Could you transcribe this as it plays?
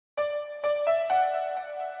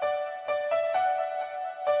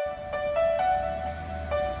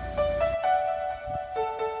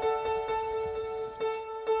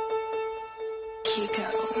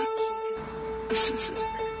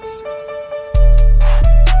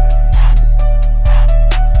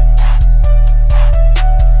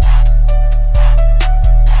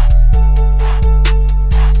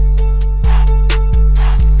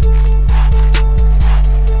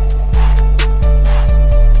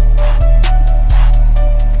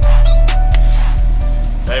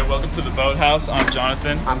Boathouse. I'm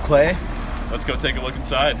Jonathan. I'm Clay. Let's go take a look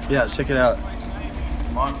inside. Yeah, let's check it out.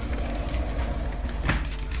 Come on.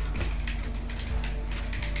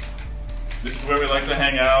 This is where we like to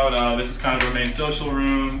hang out. This is kind of our main social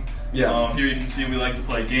room. Yeah. Here you can see we like to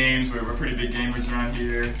play games. We're pretty big gamers around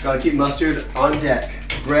here. Gotta keep mustard on deck.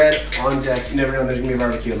 Bread on deck. You never know there's gonna be a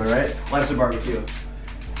barbecue, am I right? Life's a barbecue.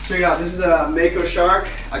 Check it out. This is a Mako shark.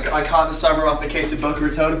 I caught this summer off the case of Boca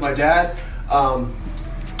Raton with my dad.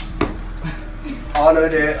 All another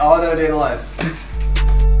day in life.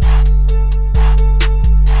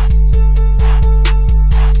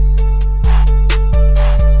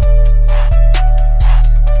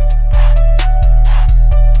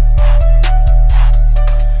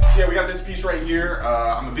 We got this piece right here.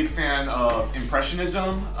 I'm a big fan of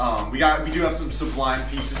Impressionism. We do have some sublime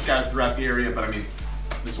pieces scattered throughout the area, but I mean,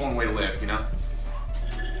 this is one way to live, you know?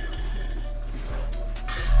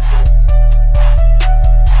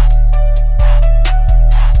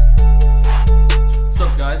 What's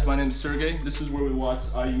up, guys? My name is Sergey. This is where we watch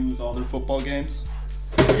IU's all their football games.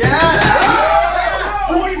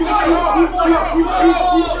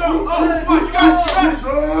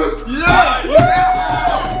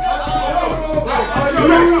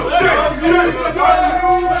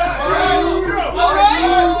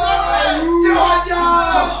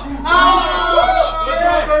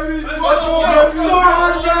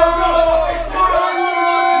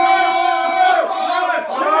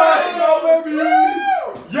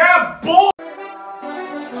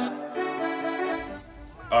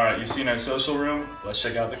 Alright, you've seen our social room. Let's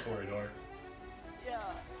check out the corridor.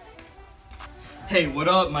 Hey, what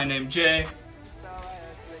up? My name's Jay.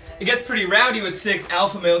 It gets pretty rowdy with 6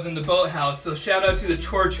 alpha males in the boathouse, so shout out to the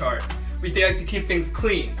chore chart. We like to keep things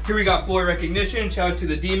clean. Here we got boy recognition, shout out to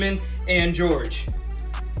the Demon and George.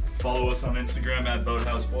 Follow us on Instagram at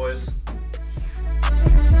Boathouse Boys.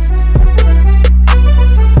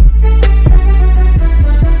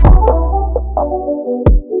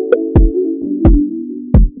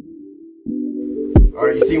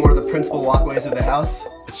 Alright, you seen one of the principal walkways of the house?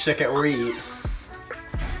 Let's check out where we eat.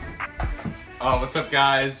 What's up,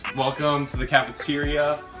 guys? Welcome to the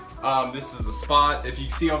cafeteria. This is the spot. If you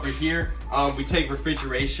see over here, we take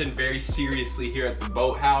refrigeration very seriously here at the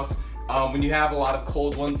Boathouse. When you have a lot of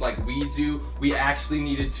cold ones like we do, we actually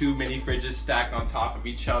needed 2 mini fridges stacked on top of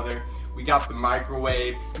each other. We got the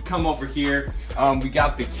microwave. You come over here, we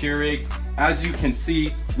got the Keurig. As you can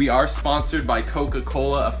see, we are sponsored by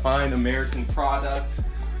Coca-Cola, a fine American product.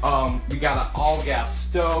 We got an all-gas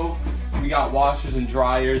stove. We got washers and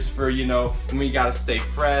dryers for, you know, when we gotta stay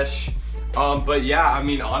fresh. But yeah, I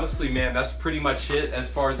mean, honestly, man, that's pretty much it as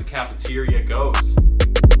far as the cafeteria goes.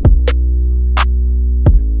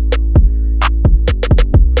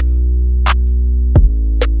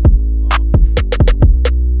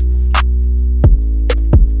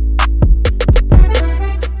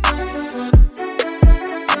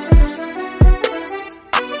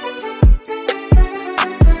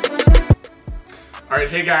 Alright,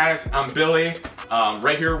 hey guys, I'm Billy.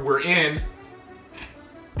 Right here, we're in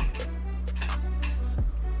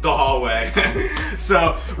the hallway.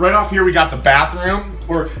 So, right off here we got the bathroom,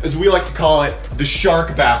 or as we like to call it, the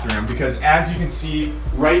shark bathroom, because as you can see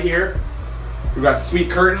right here, we got sweet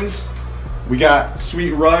curtains, we got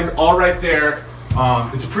sweet rug, all right there.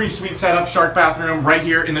 It's a pretty sweet setup, shark bathroom right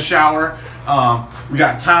here in the shower. We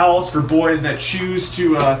got towels for boys that choose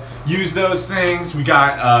to use those things. We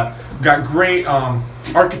got great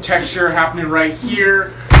architecture happening right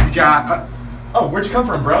here. We got oh, where'd you come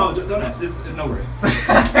from, bro? Oh, don't ask. It's no worry.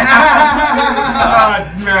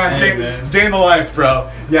 Man, day in the life, bro.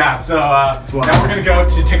 Yeah, so now we're gonna go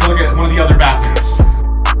to take a look at one of the other bathrooms.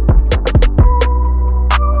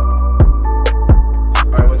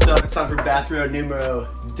 Alright, what's up? It's time for bathroom numero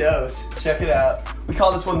dos. Check it out. We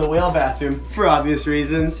call this one the whale bathroom for obvious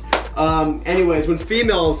reasons. Anyways, when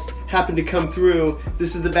females happen to come through,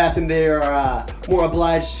 this is the bathroom they are more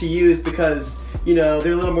obliged to use because, you know,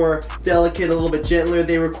 they're a little more delicate, a little bit gentler.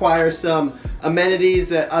 They require some amenities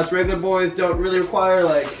that us regular boys don't really require,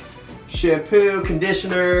 like shampoo,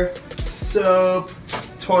 conditioner, soap,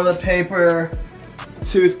 toilet paper,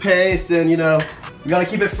 toothpaste, and, you know, we gotta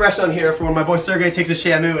keep it fresh on here for when my boy Sergey takes a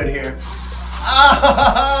shampoo in here.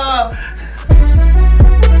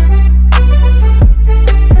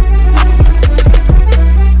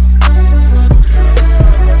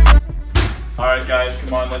 Alright guys,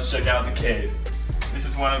 come on, let's check out the cave. This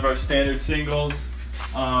is one of our standard singles.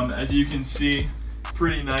 As you can see,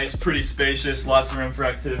 pretty nice, pretty spacious, lots of room for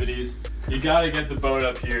activities. You gotta get the boat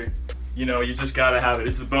up here. You know, you just gotta have it.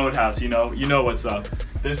 It's the boathouse, you know what's up.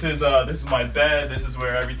 This is my bed, this is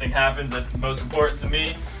where everything happens, that's the most important to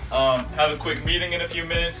me. have a quick meeting in a few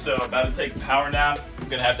minutes, so about to take a power nap. I'm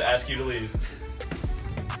gonna have to ask you to leave.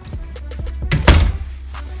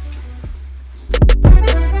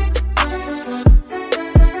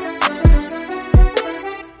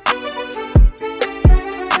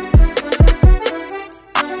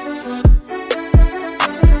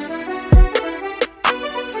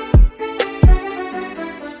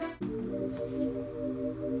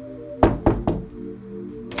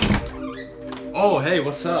 Oh, hey,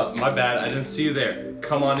 what's up? My bad, I didn't see you there.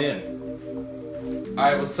 Come on in.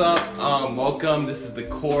 Alright, what's up? Welcome. This is the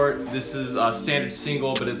court. This is a standard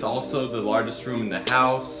single, but it's also the largest room in the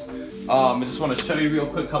house. I just want to show you real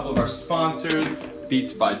quick a couple of our sponsors.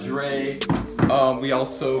 Beats by Dre. We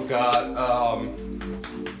also got,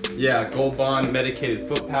 Gold Bond medicated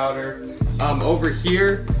foot powder. Over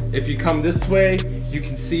here, if you come this way, you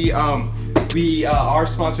can see, we are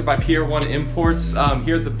sponsored by Pier 1 Imports.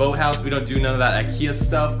 Here at the Boathouse, we don't do none of that IKEA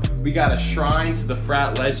stuff. We got a shrine to the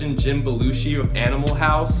frat legend Jim Belushi of Animal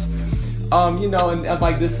House. You know, and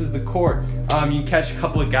like this is the court. You can catch a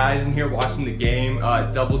couple of guys in here watching the game.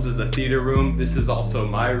 It doubles as a theater room. This is also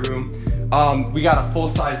my room. We got a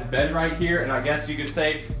full-size bed right here, and I guess you could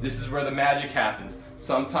say this is where the magic happens.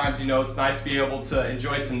 Sometimes, you know, it's nice to be able to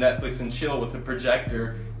enjoy some Netflix and chill with the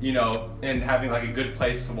projector, you know, and having like a good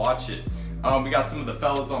place to watch it. We got some of the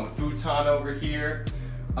fellas on the futon over here,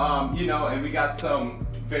 you know, and we got some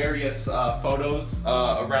various photos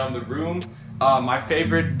around the room. My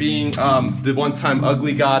favorite being the one time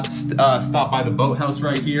Ugly God stopped by the Boathouse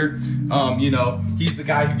right here. You know, he's the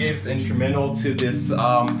guy who gave us the instrumental to this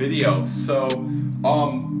video. So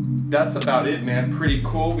that's about it, man. Pretty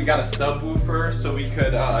cool. We got a subwoofer so we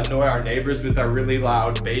could annoy our neighbors with our really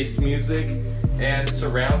loud bass music and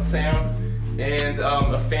surround sound. And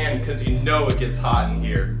a fan, because you know it gets hot in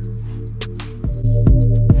here.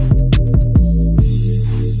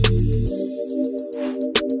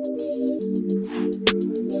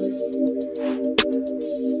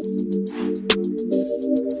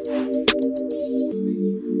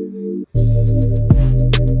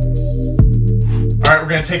 Alright, we're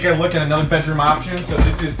going to take a look at another bedroom option. So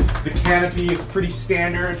this is the canopy. It's pretty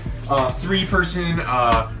standard. 3-person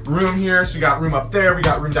room here. So we got room up there, we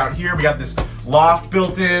got room down here, we got this loft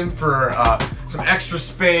built in for some extra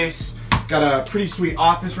space. Got a pretty sweet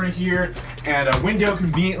office right here, and a window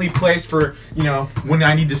conveniently placed for, you know, when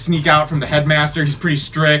I need to sneak out from the headmaster. He's pretty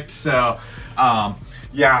strict, so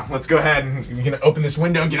yeah, let's go ahead and you're gonna open this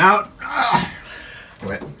window and get out.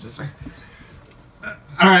 Wait, just a second.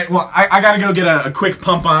 Alright, well, I gotta go get a quick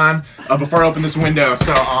pump on before I open this window,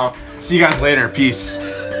 so I'll see you guys later. Peace.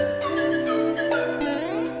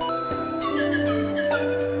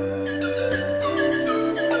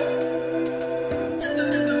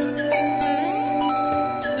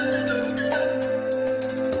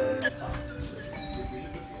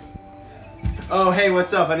 Oh, hey,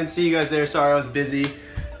 what's up? I didn't see you guys there. Sorry, I was busy.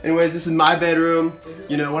 Anyways, this is my bedroom.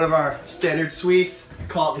 You know, one of our standard suites.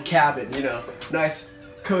 Call it the cabin, you know. Nice,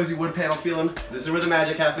 cozy wood panel feeling. This is where the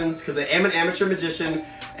magic happens, because I am an amateur magician,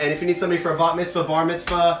 and if you need somebody for a bat mitzvah, bar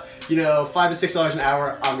mitzvah, you know, $5 to $6 an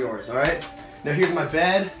hour, I'm yours, alright? Now here's my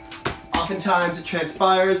bed. Oftentimes it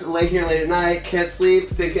transpires, lay here late at night, can't sleep,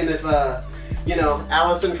 thinking if, you know,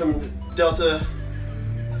 Allison from Delta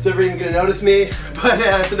Silverine gonna notice me, but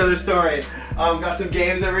that's another story. Got some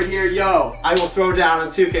games over here. Yo, I will throw down on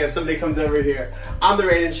 2K if somebody comes over here. I'm the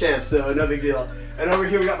reigning champ, so no big deal. And over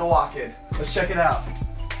here we got the walk-in. Let's check it out.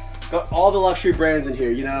 Got all the luxury brands in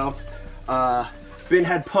here, you know.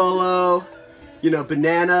 Binhead Polo, you know,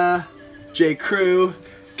 Banana, J. Crew,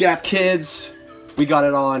 Gap Kids. We got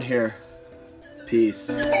it all in here.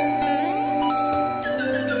 Peace.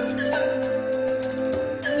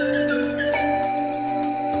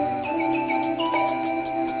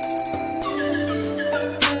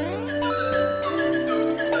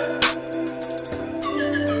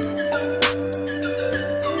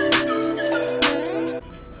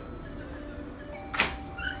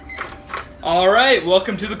 Alright,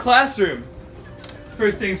 welcome to the classroom.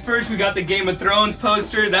 First things first, we got the Game of Thrones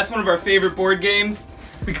poster. That's one of our favorite board games.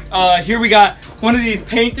 Here we got one of these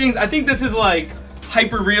paintings. I think this is like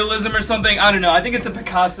hyper-realism or something. I don't know. I think it's a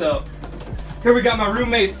Picasso. Here we got my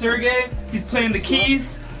roommate Sergey. He's playing the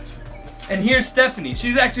keys. And here's Stephanie.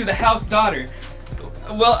 She's actually the house daughter.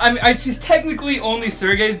 Well, she's technically only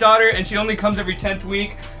Sergey's daughter, and she only comes every 10th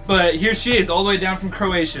week. But here she is, all the way down from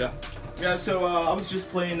Croatia. Yeah, so I was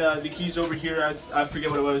just playing the keys over here. I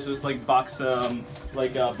forget what it was. It was like Bach's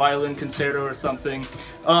violin concerto or something.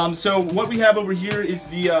 So what we have over here is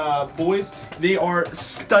the boys. They are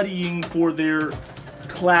studying for their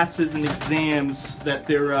classes and exams that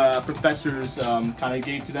their professors kind of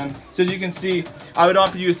gave to them. So as you can see, I would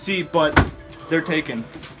offer you a seat, but they're taken.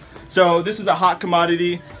 So this is a hot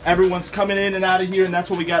commodity. Everyone's coming in and out of here, and that's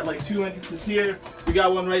why we got like 2 entrances here. We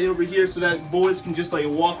got one right over here so that boys can just like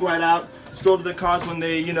walk right out, stroll to their cars when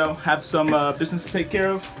they, you know, have some business to take care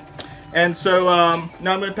of. And so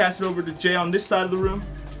now I'm going to pass it over to Jay on this side of the room.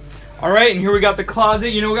 All right, and here we got the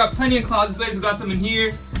closet. You know, we got plenty of closet space. We got some in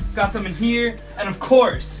here, got some in here, and of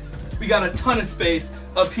course, we got a ton of space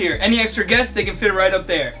up here. Any extra guests, they can fit right up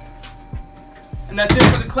there. And that's it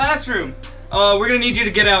for the classroom. We're gonna need you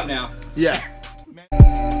to get out now. Yeah.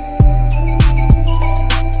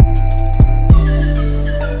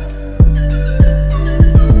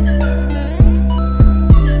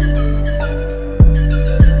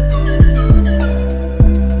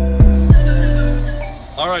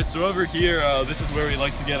 Alright, so over here, this is where we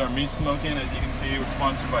like to get our meat smoking. As you can see, we're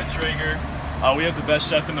sponsored by Traeger. We have the best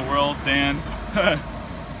chef in the world, Dan.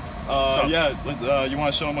 Yeah, you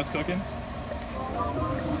want to show them what's cooking?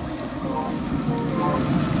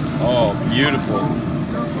 Oh, beautiful.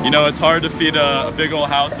 You know, it's hard to feed a big old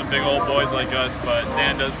house of big old boys like us, but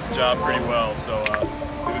Dan does the job pretty well, so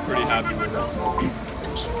we'll be pretty happy with it.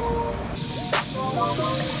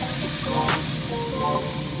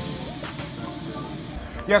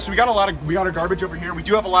 Yeah, so we got our garbage over here. We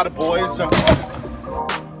do have a lot of boys, so.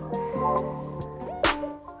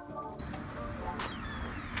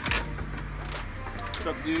 What's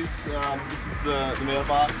up, dudes? This is the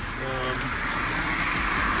mailbox.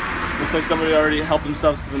 Looks like somebody already helped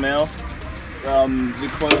themselves to the mail. The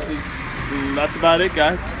closes, and that's about it,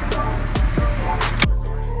 guys.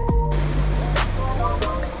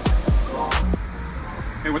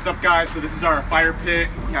 Hey, what's up, guys? So this is our fire pit.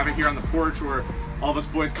 We have it here on the porch where all of us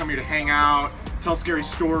boys come here to hang out, tell scary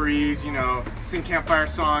stories, you know, sing campfire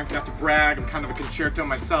songs, and have to brag. I'm kind of a concerto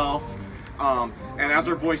myself. And as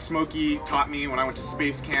our boy Smokey taught me when I went to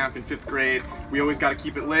space camp in 5th grade, we always got to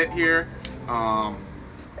keep it lit here.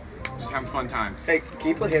 Just having fun times. Hey, can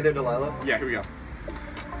you play Hey There, Delilah? Yeah, here we go.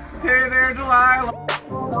 Hey there, Delilah.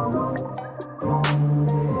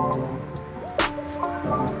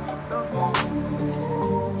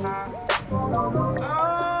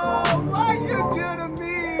 Oh, what you do to me?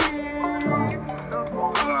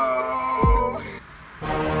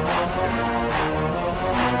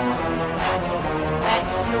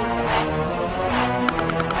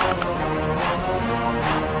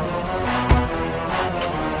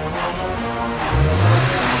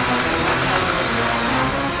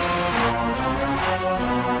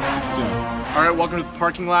 Alright, welcome to the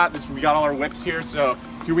parking lot. We got all our whips here. So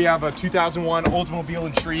here we have a 2001 Oldsmobile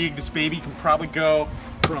Intrigue. This baby can probably go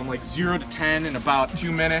from like 0 to 10 in about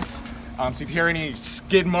 2 minutes. So if you hear any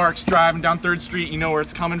skid marks driving down 3rd Street, you know where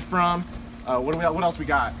it's coming from. What else we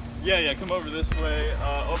got? Yeah, come over this way.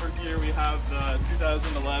 Over here we have the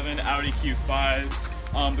 2011 Audi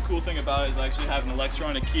Q5. The cool thing about it is I actually have an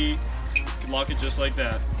electronic key. You can lock it just like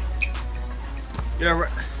that. Yeah,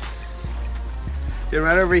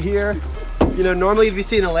 right over here. You know, normally you'd be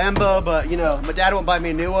seeing a Lambo, but you know, my dad won't buy me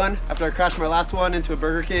a new one after I crashed my last one into a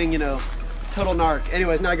Burger King, you know, total narc.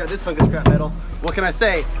 Anyways, now I got this hunk of scrap metal. What can I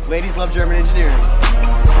say? Ladies love German engineering.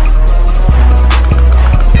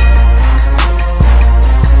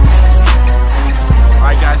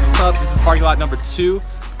 Alright guys, what's up? This is parking lot number 2.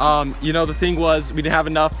 You know, the thing was we didn't have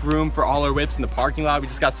enough room for all our whips in the parking lot. We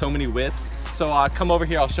just got so many whips. So come over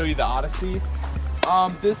here, I'll show you the Odyssey.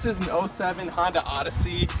 This is an 07 Honda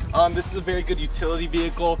Odyssey. This is a very good utility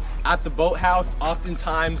vehicle. At the boathouse,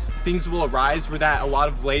 oftentimes things will arise where that a lot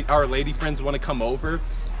of our lady friends want to come over.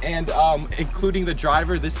 And including the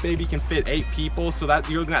driver, this baby can fit 8 people. So that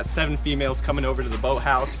you're looking at 7 females coming over to the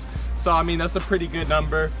boathouse. So I mean, that's a pretty good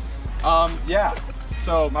number. Yeah,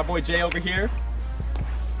 so my boy Jay over here.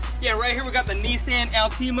 Yeah, right here we got the Nissan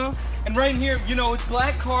Altima. And right in here, you know, it's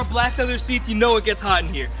black car, black leather seats. You know it gets hot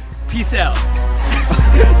in here. Peace out.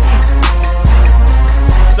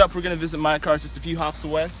 What's up? We're gonna visit my car just a few hops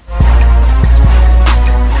away.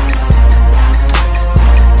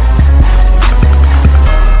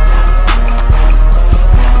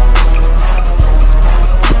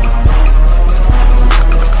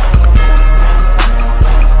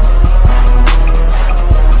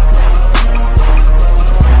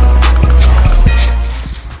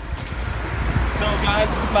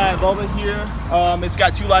 My Volvo here. It's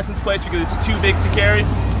got 2 license plates because it's too big to carry.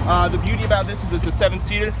 The beauty about this is it's a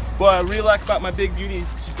 7-seater. What I really like about my big beauty is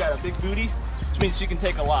she's got a big booty, which means she can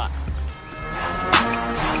take a lot.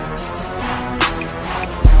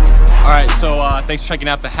 Alright, so thanks for checking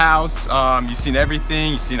out the house. You've seen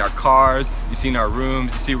everything, you've seen our cars, you've seen our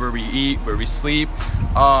rooms, you see where we eat, where we sleep.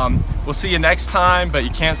 We'll see you next time, but you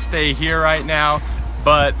can't stay here right now.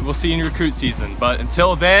 But we'll see you in recruit season. But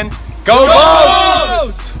until then, go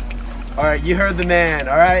Boats! All right, you heard the man.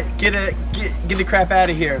 All right, get the crap out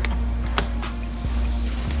of here.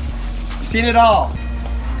 You've seen it all.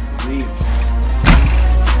 Leave.